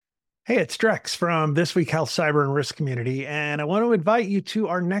Hey, it's Drex from This Week Health Cyber and Risk Community, and I want to invite you to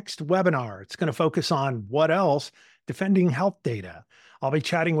our next webinar. It's going to focus on what else? Defending health data. I'll be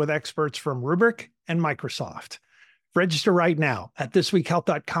chatting with experts from Rubrik and Microsoft. Register right now at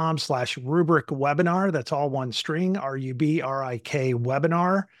thisweekhealth.com/rubric webinar. That's all one string, RUBRIK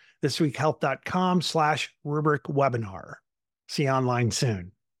webinar, thisweekhealth.com/rubric webinar. See you online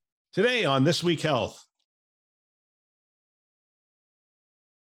soon. Today on This Week Health.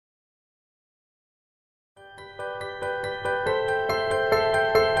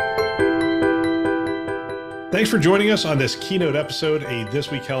 Thanks for joining us on this keynote episode, a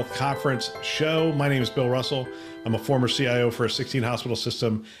This Week Health conference show. My name is Bill Russell. I'm a former CIO for a 16-hospital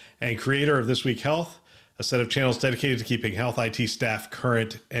system and creator of This Week Health, a set of channels dedicated to keeping health IT staff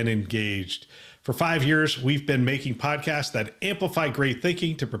current and engaged. For 5 years, we've been making podcasts that amplify great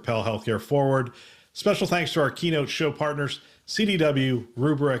thinking to propel healthcare forward. Special thanks to our keynote show partners, CDW,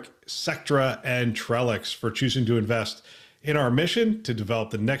 Rubrik, Sectra, and Trellix, for choosing to invest in our mission to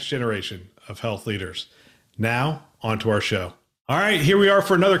develop the next generation of health leaders. Now, on to our show. All right, here we are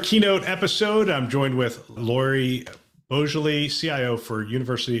for another keynote episode. I'm joined with Lori Boisjoli, CIO for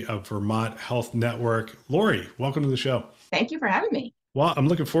University of Vermont Health Network. Lori, welcome to the show. Thank you for having me. Well, I'm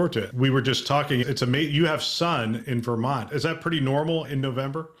looking forward to it. We were just talking. It's amazing. You have sun in Vermont. Is that pretty normal in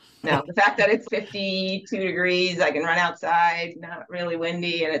November? No, the fact that it's 52 degrees, I can run outside, not really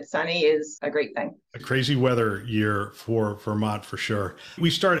windy, and it's sunny is a great thing. A crazy weather year for Vermont for sure.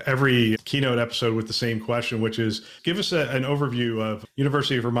 We start every keynote episode with the same question, which is give us an overview of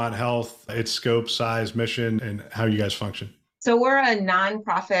University of Vermont Health, its scope, size, mission, and how you guys function. So we're a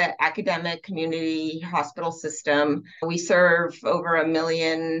nonprofit academic community hospital system. We serve over 1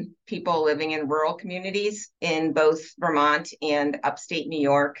 million people living in rural communities in both Vermont and upstate New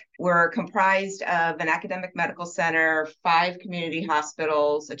York. We're comprised of an academic medical center, 5 community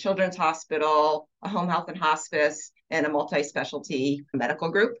hospitals, a children's hospital, a home health and hospice, and a multi-specialty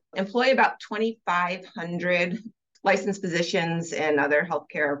medical group. Employ about 2,500 licensed physicians and other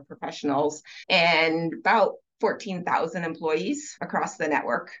healthcare professionals, and about 14,000 employees across the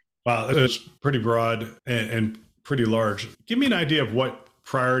network. Wow, it's pretty broad and pretty large. Give me an idea of what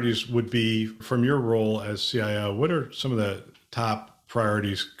priorities would be from your role as CIO. What are some of the top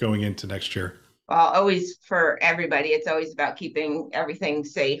priorities going into next year? Well, always for everybody, it's always about keeping everything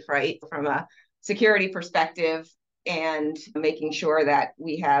safe, right? From a security perspective and making sure that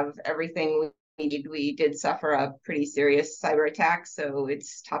we have everything we need. We did suffer a pretty serious cyber attack, so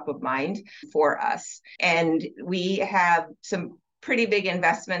it's top of mind for us. And we have some pretty big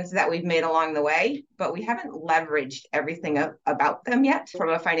investments that we've made along the way, but we haven't leveraged everything about them yet. From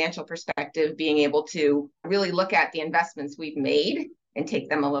a financial perspective, being able to really look at the investments we've made and take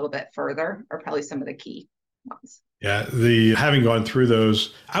them a little bit further are probably some of the key ones. Yeah, having gone through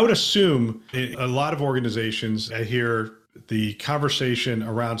those, I would assume a lot of organizations, I hear the conversation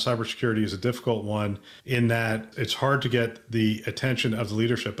around cybersecurity is a difficult one in that it's hard to get the attention of the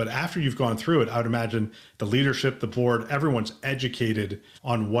leadership. But after you've gone through it, I would imagine the leadership, the board, everyone's educated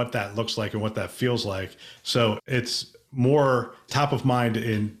on what that looks like and what that feels like. So it's more top of mind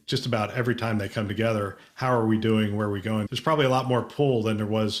in just about every time they come together. How are we doing? Where are we going? There's probably a lot more pull than there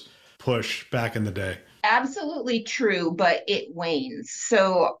was push back in the day. Absolutely true, but it wanes.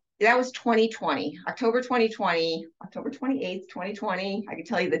 So that was 2020, October 2020, October 28th, 2020. I could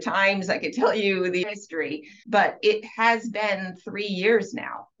tell you the times, I could tell you the history, but it has been 3 years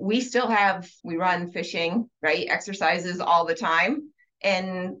now. We run phishing, right? Exercises all the time.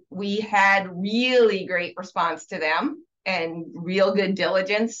 And we had really great response to them and real good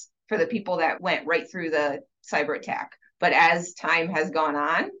diligence for the people that went right through the cyber attack. But as time has gone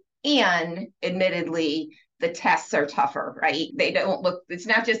on, and admittedly, the tests are tougher, right? They don't look, it's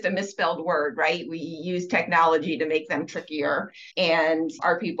not just a misspelled word, right? We use technology to make them trickier, and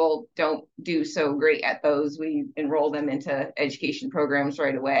our people don't do so great at those. We enroll them into education programs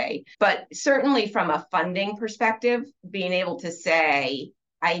right away. But certainly from a funding perspective, being able to say,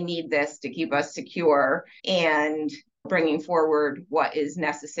 I need this to keep us secure, and bringing forward what is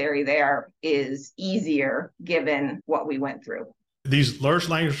necessary there is easier given what we went through. These large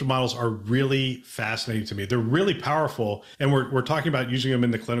language models are really fascinating to me. They're really powerful. And we're talking about using them in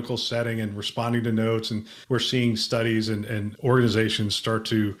the clinical setting and responding to notes. And we're seeing studies and organizations start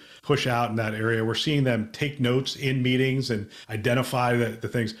to push out in that area. We're seeing them take notes in meetings and identify the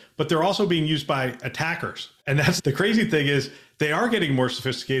things, but they're also being used by attackers. And that's the crazy thing is they are getting more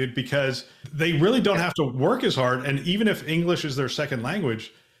sophisticated because they really don't have to work as hard. And even if English is their second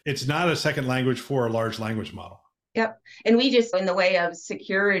language, it's not a second language for a large language model. Yep. And we just, in the way of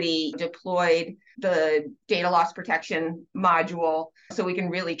security, deployed the data loss protection module so we can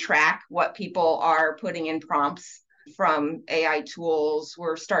really track what people are putting in prompts from AI tools.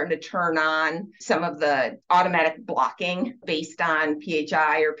 We're starting to turn on some of the automatic blocking based on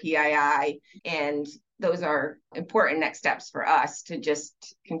PHI or PII. And those are important next steps for us to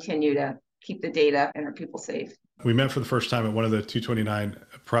just continue to keep the data and our people safe. We met for the first time at one of the 229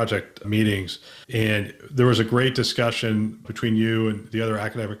 project meetings, and there was a great discussion between you and the other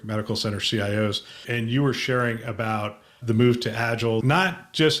academic medical center CIOs, and you were sharing about the move to Agile,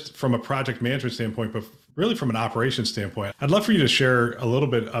 not just from a project management standpoint, but really from an operations standpoint. I'd love for you to share a little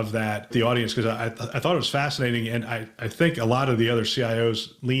bit of that, the audience, because I thought it was fascinating, and I think a lot of the other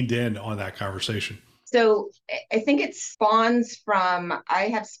CIOs leaned in on that conversation. So I think it spawns from, I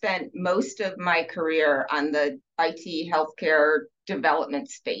have spent most of my career on the IT healthcare development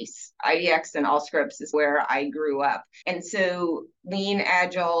space. IDX and Allscripts is where I grew up. And so lean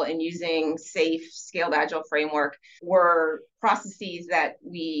agile and using safe scaled agile framework were processes that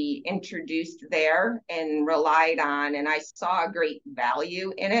we introduced there and relied on. And I saw a great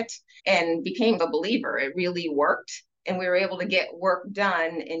value in it and became a believer. It really worked. And we were able to get work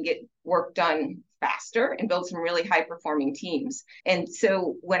done and get work done faster and build some really high performing teams. And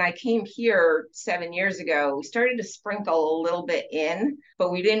so when I came here 7 years ago, we started to sprinkle a little bit in,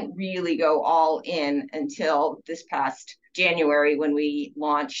 but we didn't really go all in until this past January when we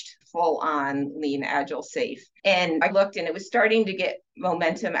launched full on lean agile safe. And I looked and it was starting to get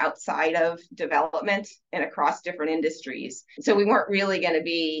momentum outside of development and across different industries. So we weren't really going to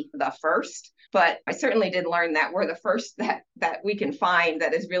be the first, but I certainly did learn that we're the first that we can find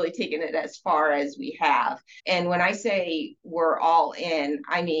that has really taken it as far as we have. And when I say we're all in,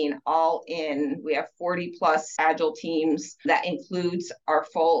 I mean all in. We have 40 plus agile teams. That includes our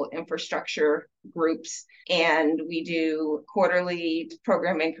full infrastructure groups. And we do quarterly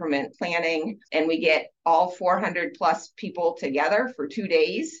program increment planning, and we get all 400 plus people together for 2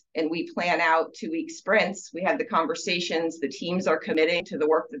 days. And we plan out 2-week sprints. We have the conversations. The teams are committing to the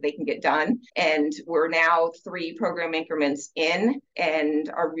work that they can get done. And we're now 3 program increments in and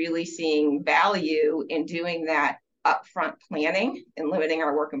are really seeing value in doing that upfront planning and limiting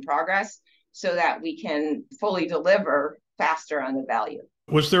our work in progress so that we can fully deliver faster on the value.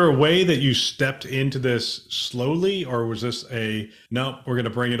 Was there a way that you stepped into this slowly, or was this no, we're going to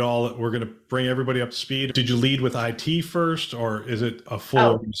bring it all, we're going to bring everybody up to speed? Did you lead with IT first, or is it a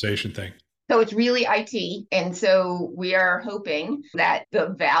full organization thing? So it's really IT. And so we are hoping that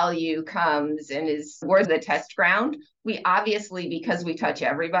the value comes and we're the test ground. We obviously, because we touch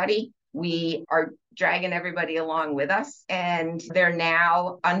everybody, we are dragging everybody along with us, and they're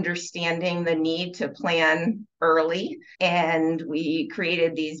now understanding the need to plan early. And we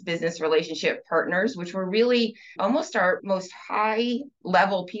created these business relationship partners, which were really almost our most high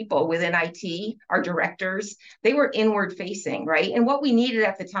level people within IT, our directors. They were inward facing, right? And what we needed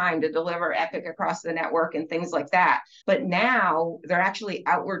at the time to deliver Epic across the network and things like that. But now they're actually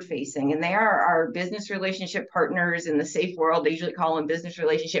outward facing, and they are our business relationship partners in the safe world. They usually call them business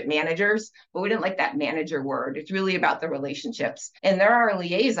relationship managers, but we didn't like that manager word. It's really about the relationships. And they're our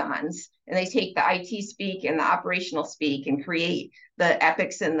liaisons, and they take the IT speak and the operational speak and create the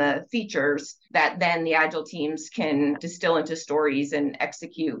epics and the features that then the agile teams can distill into stories and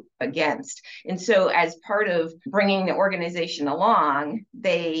execute against. And so as part of bringing the organization along,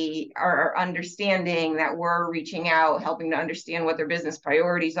 they are understanding that we're reaching out, helping to understand what their business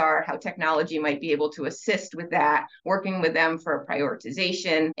priorities are, how technology might be able to assist with that, working with them for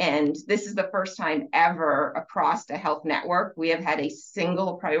prioritization. And this is the first time ever across the health network we have had a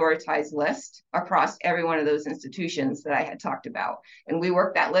single prioritized list across every one of those institutions that I had talked about. And we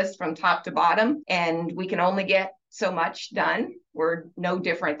work that list from top to bottom, and we can only get so much done. We're no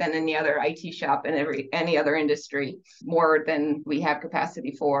different than any other IT shop in any other industry, more than we have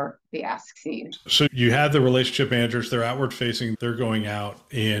capacity for the ask seed. So you have the relationship managers, they're outward facing, they're going out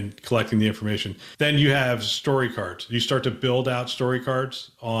and collecting the information. Then you have story cards. You start to build out story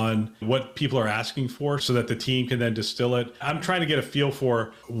cards on what people are asking for so that the team can then distill it. I'm trying to get a feel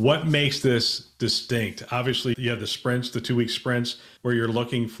for what makes this distinct. Obviously, you have the sprints, the 2-week sprints, where you're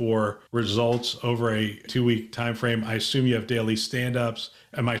looking for results over a 2-week time frame. I assume you have daily stand-ups.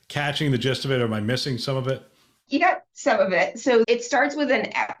 Am I catching the gist of it, or am I missing some of it? You got some of it. So it starts with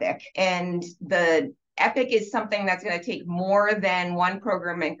an epic, and the epic is something that's going to take more than one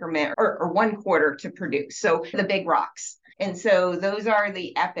program increment or 1 quarter to produce. So the big rocks. And so those are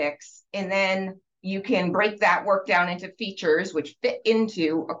the epics. And then you can break that work down into features, which fit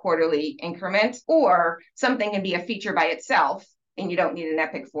into a quarterly increment, or something can be a feature by itself and you don't need an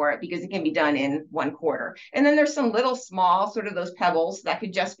epic for it because it can be done in 1 quarter. And then there's some little small, sort of those pebbles that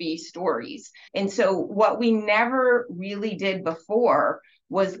could just be stories. And so what we never really did before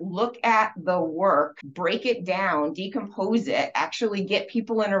was look at the work, break it down, decompose it, actually get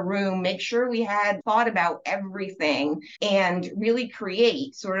people in a room, make sure we had thought about everything, and really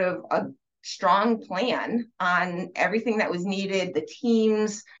create sort of a strong plan on everything that was needed, the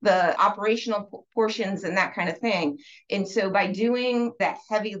teams, the operational portions, and that kind of thing. And so by doing that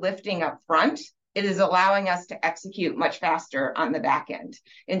heavy lifting up front, it is allowing us to execute much faster on the back end.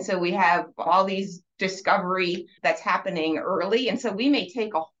 And so we have all these discovery that's happening early. And so we may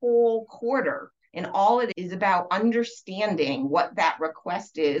take a whole quarter, and all it is about understanding what that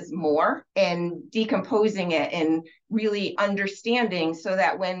request is more and decomposing it and really understanding, so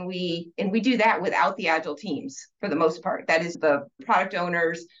that when we do that without the Agile teams for the most part, that is the product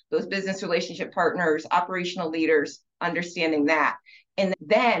owners, those business relationship partners, operational leaders, understanding that. And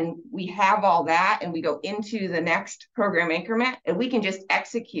then we have all that and we go into the next program increment, and we can just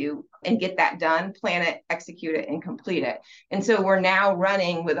execute and get that done, plan it, execute it, and complete it. And so we're now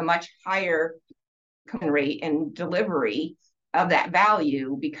running with a much higher rate and delivery of that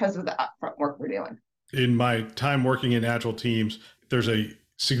value because of the upfront work we're doing. In my time working in Agile teams, there's a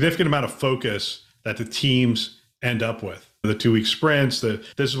significant amount of focus that the teams end up with. The 2-week sprints, this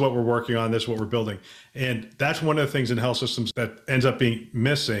is what we're working on, this is what we're building. And that's one of the things in health systems that ends up being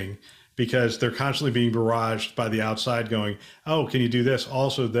missing, because they're constantly being barraged by the outside going, oh, can you do this?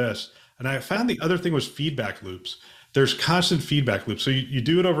 Also this. And I found the other thing was feedback loops. There's constant feedback loops. So you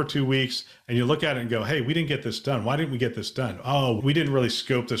do it over 2 weeks and you look at it and go, hey, we didn't get this done. Why didn't we get this done? Oh, we didn't really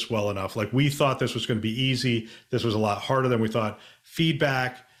scope this well enough. Like, we thought this was going to be easy. This was a lot harder than we thought.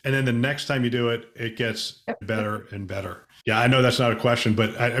 Feedback. And then the next time you do it, it gets better and better. Yeah, I know that's not a question,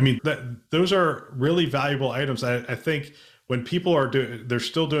 but I mean, those are really valuable items. I think when people are they're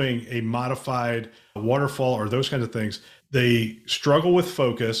still doing a modified waterfall or those kinds of things, they struggle with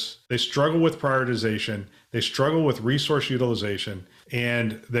focus, they struggle with prioritization, they struggle with resource utilization,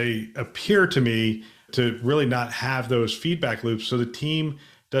 and they appear to me to really not have those feedback loops, so the team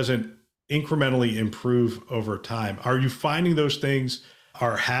doesn't incrementally improve over time. Are you finding those things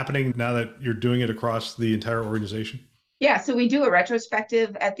are happening now that you're doing it across the entire organization? Yeah, so we do a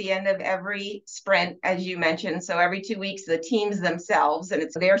retrospective at the end of every sprint, as you mentioned. So every 2 weeks, the teams themselves, and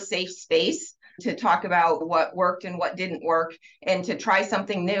it's their safe space to talk about what worked and what didn't work, and to try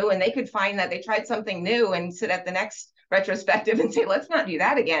something new. And they could find that they tried something new and sit at the next retrospective and say, let's not do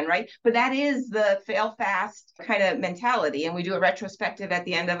that again, right? But that is the fail fast kind of mentality. And we do a retrospective at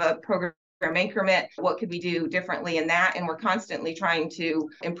the end of a program increment. What could we do differently in that? And we're constantly trying to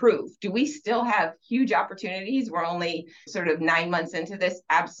improve. Do we still have huge opportunities? We're only sort of 9 months into this.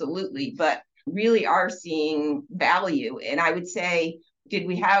 Absolutely. But really are seeing value. And I would say, did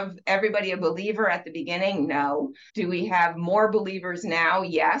we have everybody a believer at the beginning? No. Do we have more believers now?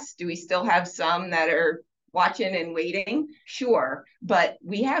 Yes. Do we still have some that are watching and waiting? Sure. But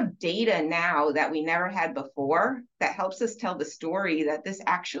we have data now that we never had before that helps us tell the story that this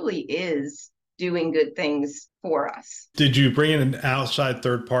actually is doing good things for us. Did you bring in an outside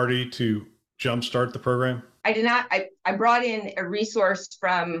third party to jumpstart the program? I did not. I brought in a resource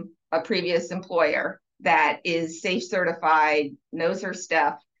from a previous employer that is SAFe certified, knows her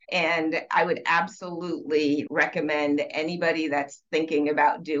stuff. And I would absolutely recommend anybody that's thinking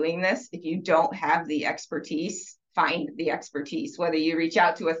about doing this, if you don't have the expertise, find the expertise, whether you reach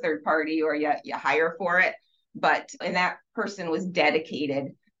out to a third party or you hire for it. And that person was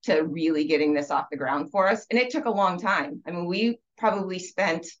dedicated to really getting this off the ground for us. And it took a long time. I mean, we probably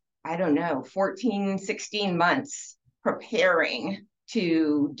spent, 14, 16 months preparing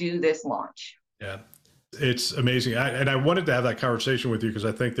to do this launch. Yeah. It's amazing. And I wanted to have that conversation with you because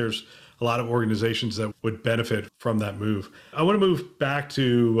I think there's a lot of organizations that would benefit from that move. I want to move back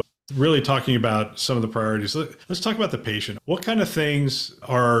to really talking about some of the priorities. Let's talk about the patient. What kind of things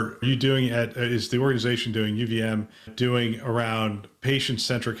are you doing is the organization doing, UVM, doing around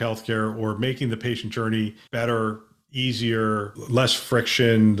patient-centric healthcare or making the patient journey better, easier, less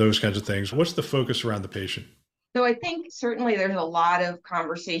friction, those kinds of things? What's the focus around the patient? So I think certainly there's a lot of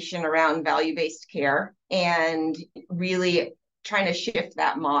conversation around value-based care and really trying to shift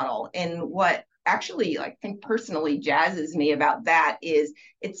that model. And what actually, I think personally jazzes me about that is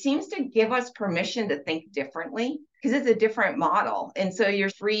it seems to give us permission to think differently. because it's a different model. And so you're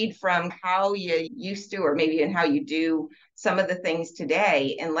freed from how you used to, or maybe in how you do some of the things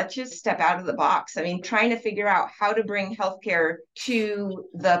today. And let's just step out of the box. I mean, trying to figure out how to bring healthcare to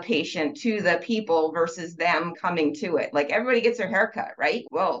the patient, to the people versus them coming to it. Like everybody gets their haircut, right?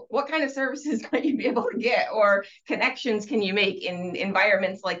 Well, what kind of services can you be able to get, or connections can you make in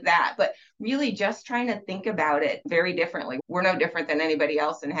environments like that? But really just trying to think about it very differently. We're no different than anybody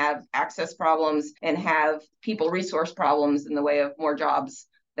else and have access problems and have people resource problems in the way of more jobs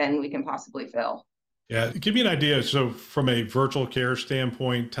than we can possibly fill. Yeah, give me an idea. So from a virtual care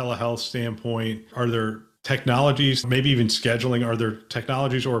standpoint, telehealth standpoint, are there technologies, maybe even scheduling, are there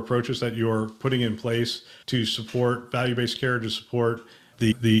technologies or approaches that you're putting in place to support value-based care, to support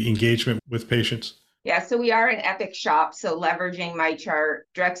the engagement with patients? Yeah, so we are an Epic shop. So leveraging MyChart,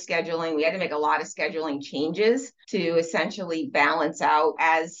 direct scheduling, we had to make a lot of scheduling changes to essentially balance out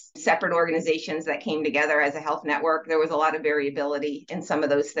as separate organizations that came together as a health network. There was a lot of variability in some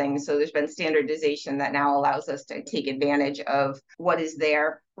of those things. So there's been standardization that now allows us to take advantage of what is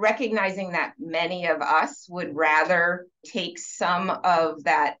there, recognizing that many of us would rather take some of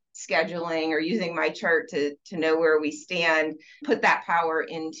that scheduling or using MyChart to know where we stand, put that power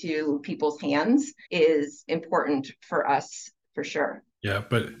into people's hands is important for us for sure. Yeah,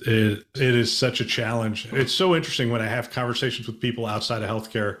 but it is such a challenge. It's so interesting when I have conversations with people outside of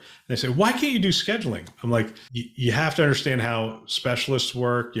healthcare and they say, why can't you do scheduling? I'm like, you have to understand how specialists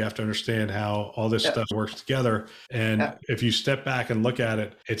work. You have to understand how all this stuff works together. And if you step back and look at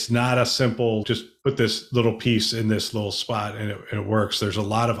it, it's not a simple, just put this little piece in this little spot and it works. There's a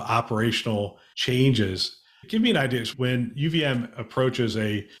lot of operational changes. Give me an idea. When UVM approaches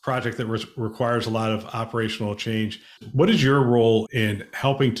a project that requires a lot of operational change, what is your role in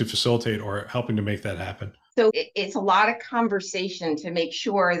helping to facilitate or helping to make that happen? So it's a lot of conversation to make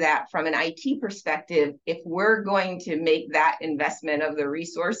sure that from an IT perspective, if we're going to make that investment of the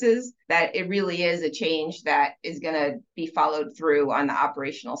resources, that it really is a change that is going to be followed through on the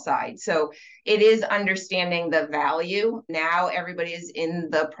operational side. So it is understanding the value. Now everybody is in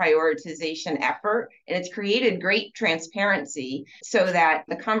the prioritization effort, and it's created great transparency so that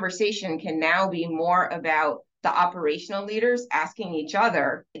the conversation can now be more about the operational leaders asking each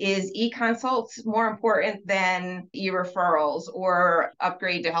other, is e-consults more important than e-referrals or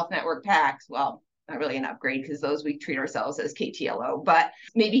upgrade to health network packs? Well, not really an upgrade because those we treat ourselves as KTLO, but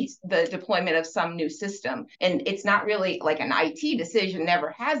maybe the deployment of some new system. And it's not really like an IT decision, never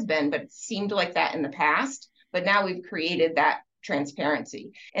has been, but it seemed like that in the past. But now we've created that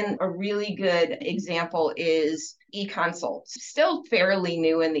transparency. And a really good example is e-consults. Still fairly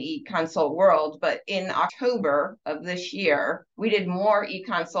new in the e-consult world, but in October of this year, we did more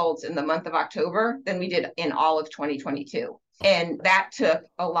e-consults in the month of October than we did in all of 2022. And that took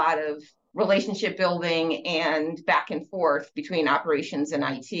a lot of relationship building and back and forth between operations and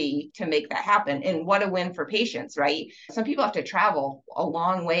IT to make that happen. And what a win for patients, right? Some people have to travel a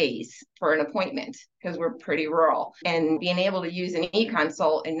long ways for an appointment because we're pretty rural. And being able to use an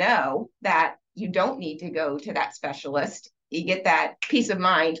e-consult and know that you don't need to go to that specialist, you get that peace of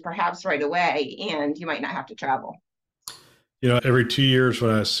mind perhaps right away, and you might not have to travel. You know, every 2 years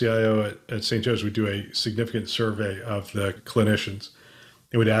when I was CIO at St. Joe's, we do a significant survey of the clinicians.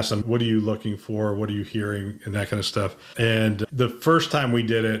 And we'd ask them, what are you looking for? What are you hearing? And that kind of stuff. And the first time we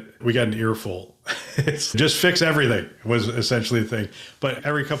did it, we got an earful. It's just fix everything was essentially the thing. But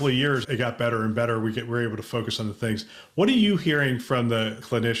every couple of years, it got better and better. We're able to focus on the things. What are you hearing from the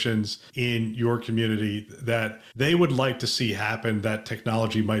clinicians in your community that they would like to see happen that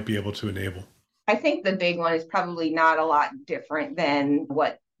technology might be able to enable? I think the big one is probably not a lot different than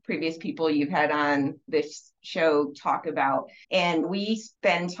what previous people you've had on this show talk about. And we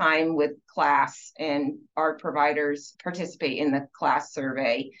spend time with class, and our providers participate in the class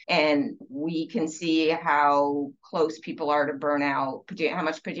survey. And we can see how close people are to burnout, how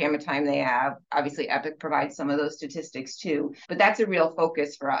much pajama time they have. Obviously, Epic provides some of those statistics too, but that's a real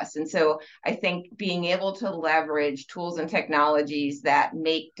focus for us. And so I think being able to leverage tools and technologies that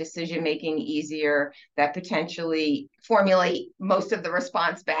make decision-making easier, that potentially formulate most of the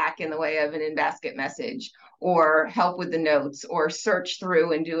response back in the way of an in-basket message, or help with the notes, or search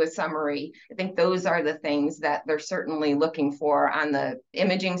through and do a summary. I think those are the things that they're certainly looking for on the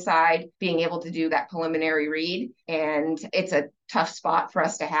imaging side, being able to do that preliminary read. And it's a tough spot for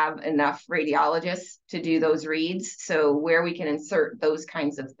us to have enough radiologists to do those reads. So where we can insert those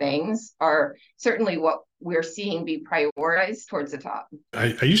kinds of things are certainly what we're seeing be prioritized towards the top.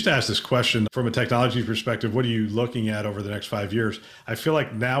 I used to ask this question from a technology perspective, what are you looking at over the next 5 years? I feel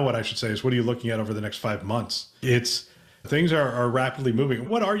like now what I should say is, what are you looking at over the next 5 months? It's Things are rapidly moving.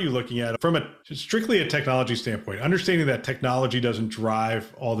 What are you looking at from strictly a technology standpoint? Understanding that technology doesn't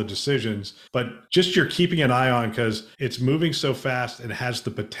drive all the decisions, but just you're keeping an eye on because it's moving so fast and has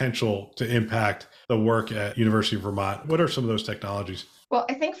the potential to impact the work at University of Vermont. What are some of those technologies? Well,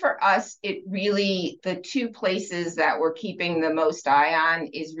 I think for us, the two places that we're keeping the most eye on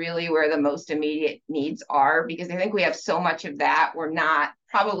is really where the most immediate needs are, because I think we have so much of that. We're not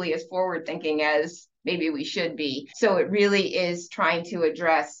probably as forward thinking as maybe we should be. So it really is trying to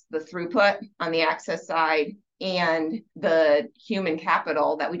address the throughput on the access side and the human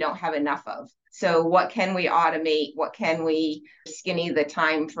capital that we don't have enough of. So what can we automate? What can we skinny the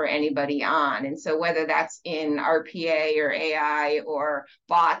time for anybody on? And so whether that's in RPA or AI or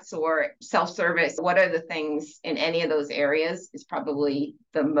bots or self-service, what are the things in any of those areas is probably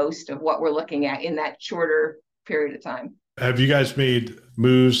the most of what we're looking at in that shorter period of time. Have you guys made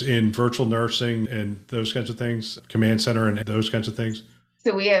moves in virtual nursing and those kinds of things, command center and those kinds of things?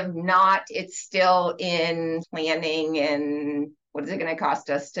 So we have not. It's still in planning and what is it going to cost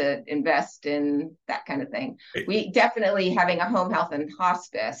us to invest in that kind of thing. We definitely having a home health and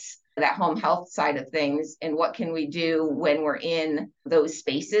hospice, that home health side of things, and what can we do when we're in those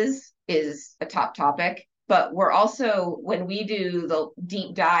spaces is a top topic. But we're also, when we do the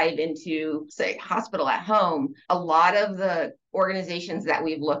deep dive into, say, hospital at home, a lot of the organizations that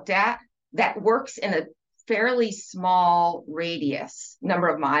we've looked at that works in a fairly small radius, number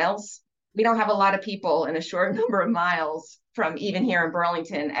of miles. We don't have a lot of people in a short number of miles from even here in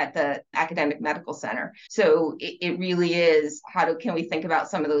Burlington at the academic medical center. So it really is, can we think about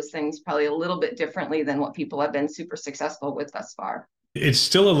some of those things probably a little bit differently than what people have been super successful with thus far. It's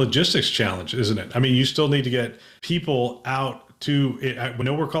still a logistics challenge, isn't it? I mean, you still need to get people out to it. I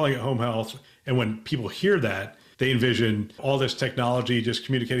know we're calling it home health. And when people hear that, they envision all this technology just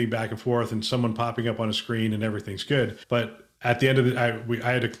communicating back and forth and someone popping up on a screen and everything's good. But at the end of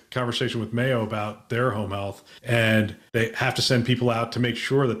I had a conversation with Mayo about their home health, and they have to send people out to make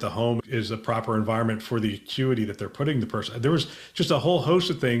sure that the home is a proper environment for the acuity that they're putting the person. There was just a whole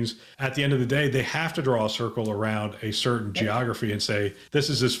host of things. At the end of the day, they have to draw a circle around a certain geography and say, this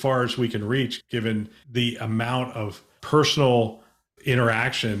is as far as we can reach, given the amount of personal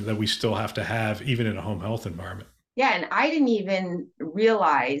interaction that we still have to have, even in a home health environment. Yeah, and I didn't even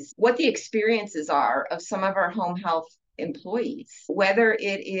realize what the experiences are of some of our home health employees, whether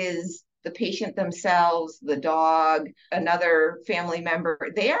it is the patient themselves, the dog, another family member.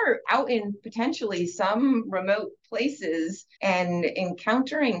 They are out in potentially some remote places and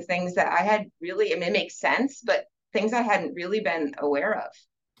encountering things that I had really, it makes sense, but things I hadn't really been aware of.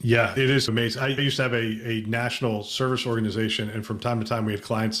 Yeah, it is amazing. I used to have a national service organization, and from time to time we had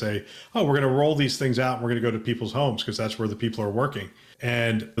clients say, oh, we're going to roll these things out and we're going to go to people's homes because that's where the people are working.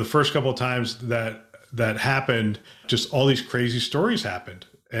 And the first couple of times that happened, just all these crazy stories happened.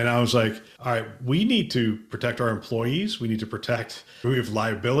 And I was like, all right, we need to protect our employees. We have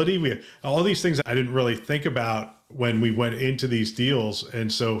liability. We have all these things I didn't really think about when we went into these deals. And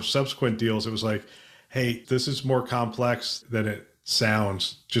so subsequent deals, it was like, hey, this is more complex than it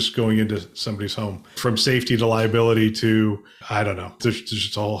sounds just going into somebody's home, from safety to liability to, I don't know, there's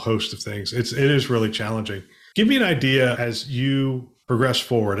just a whole host of things. It is really challenging. Give me an idea as you progress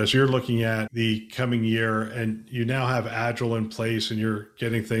forward, as you're looking at the coming year and you now have Agile in place and you're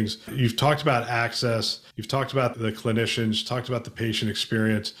getting things. You've talked about access. You've talked about the clinicians, talked about the patient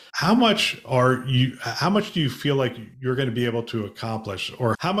experience. How much do you feel like you're going to be able to accomplish,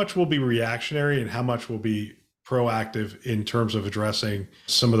 or how much will be reactionary and how much will be proactive in terms of addressing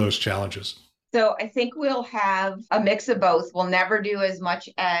some of those challenges? So I think we'll have a mix of both. We'll never do as much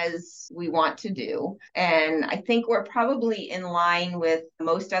as we want to do. And I think we're probably in line with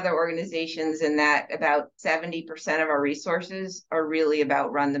most other organizations in that about 70% of our resources are really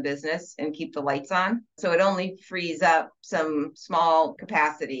about run the business and keep the lights on. So it only frees up some small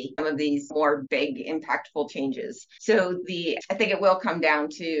capacity, some of these more big, impactful changes. So I think it will come down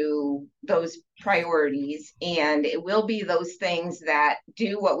to those priorities, and it will be those things that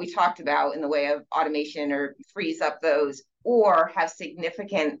do what we talked about in the way of automation or frees up those, or have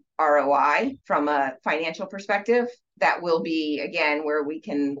significant ROI from a financial perspective. That will be, again, where we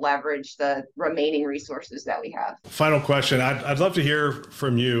can leverage the remaining resources that we have. Final question. I'd love to hear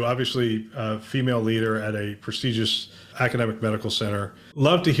from you, obviously a female leader at a prestigious academic medical center.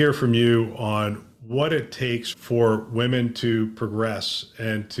 Love to hear from you on what it takes for women to progress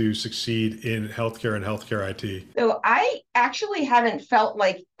and to succeed in healthcare and healthcare IT. So I actually haven't felt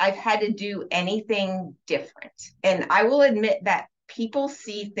like I've had to do anything different. And I will admit that people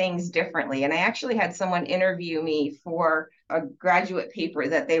see things differently. And I actually had someone interview me for a graduate paper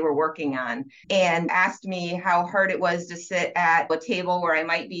that they were working on and asked me how hard it was to sit at a table where I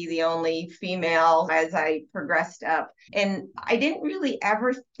might be the only female as I progressed up. And I didn't really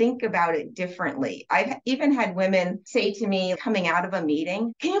ever think about it differently. I've even had women say to me coming out of a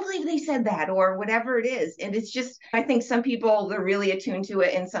meeting, can you believe they said that, or whatever it is? And it's just, I think some people are really attuned to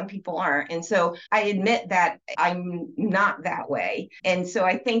it and some people aren't. And so I admit that I'm not that way. And so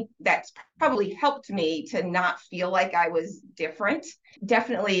I think that's probably helped me to not feel like I was different.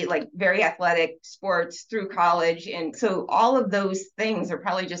 Definitely like very athletic, sports through college. And so all of those things are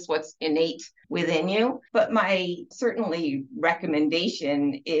probably just what's innate within you. But my certainly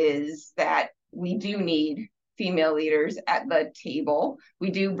recommendation is that we do need female leaders at the table. We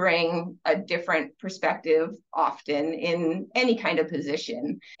do bring a different perspective often in any kind of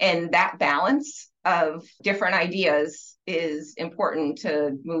position. And that balance of different ideas is important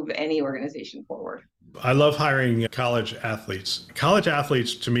to move any organization forward. I love hiring college athletes. College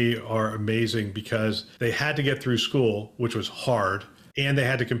athletes to me are amazing because they had to get through school, which was hard, and they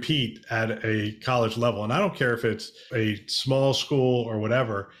had to compete at a college level. And I don't care if it's a small school or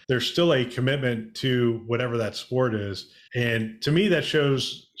whatever, there's still a commitment to whatever that sport is. And to me, that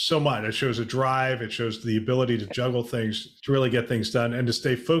shows so much. It shows a drive. It shows the ability to juggle things, to really get things done, and to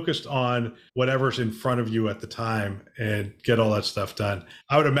stay focused on whatever's in front of you at the time and get all that stuff done.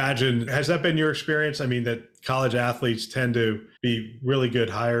 I would imagine, has that been your experience? I mean, that college athletes tend to be really good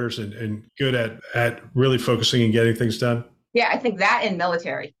hires and good at really focusing and getting things done? Yeah, I think that in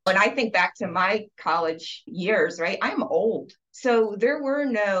military. When I think back to my college years, right, I'm old. So there were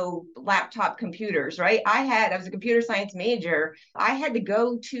no laptop computers, right? I was a computer science major. I had to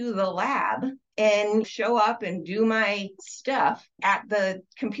go to the lab and show up and do my stuff at the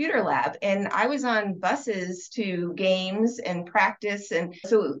computer lab. And I was on buses to games and practice. And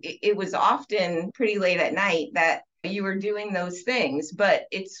so it was often pretty late at night that you were doing those things, but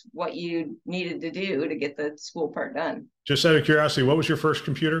it's what you needed to do to get the school part done. Just out of curiosity, what was your first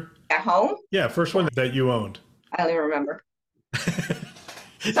computer? At home? Yeah, first one that you owned. I don't even remember.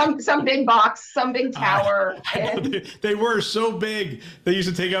 some big box, some big tower. They were so big. They used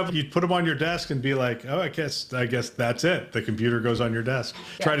to take up, you'd put them on your desk and be like, oh, I guess that's it. The computer goes on your desk.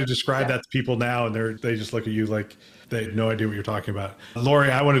 Yeah. Try to describe that to people now, and they just look at you like they have no idea what you're talking about. Lori,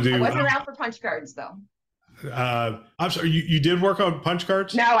 I wasn't around for punch cards though. I'm sorry, you did work on punch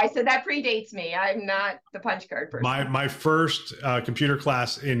cards? No, I said that predates me. I'm not the punch card person. My first computer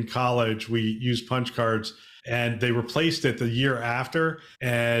class in college, we used punch cards, and they replaced it the year after.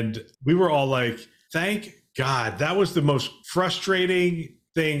 And we were all like, thank God. That was the most frustrating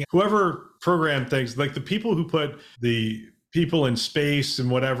thing. Whoever programmed things, like the people who put the people in space and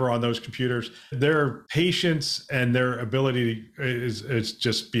whatever on those computers, their patience and their ability is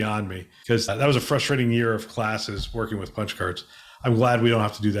just beyond me, because that was a frustrating year of classes working with punch cards. I'm glad we don't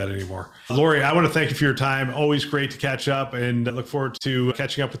have to do that anymore. Lori, I want to thank you for your time. Always great to catch up, and look forward to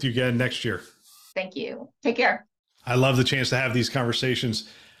catching up with you again next year. Thank you. Take care. I love the chance to have these conversations.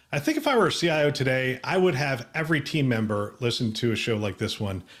 I think if I were a CIO today, I would have every team member listen to a show like this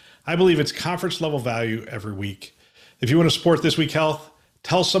one. I believe it's conference level value every week. If you want to support This Week Health,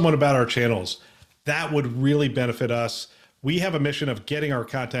 tell someone about our channels. That would really benefit us. We have a mission of getting our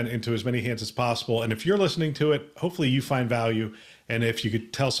content into as many hands as possible. And if you're listening to it, hopefully you find value. And if you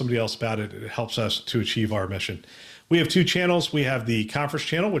could tell somebody else about it, it helps us to achieve our mission. We have two channels. We have the conference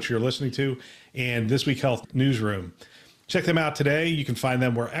channel, which you're listening to, and This Week Health Newsroom. Check them out today. You can find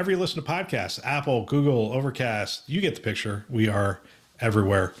them wherever you listen to podcasts, Apple, Google, Overcast. You get the picture. We are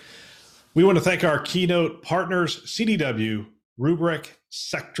everywhere. We want to thank our Keynote partners, CDW, Rubrik,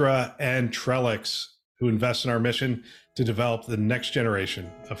 Sectra, and Trellix, who invest in our mission to develop the next generation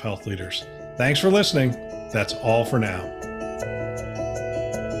of health leaders. Thanks for listening. That's all for now.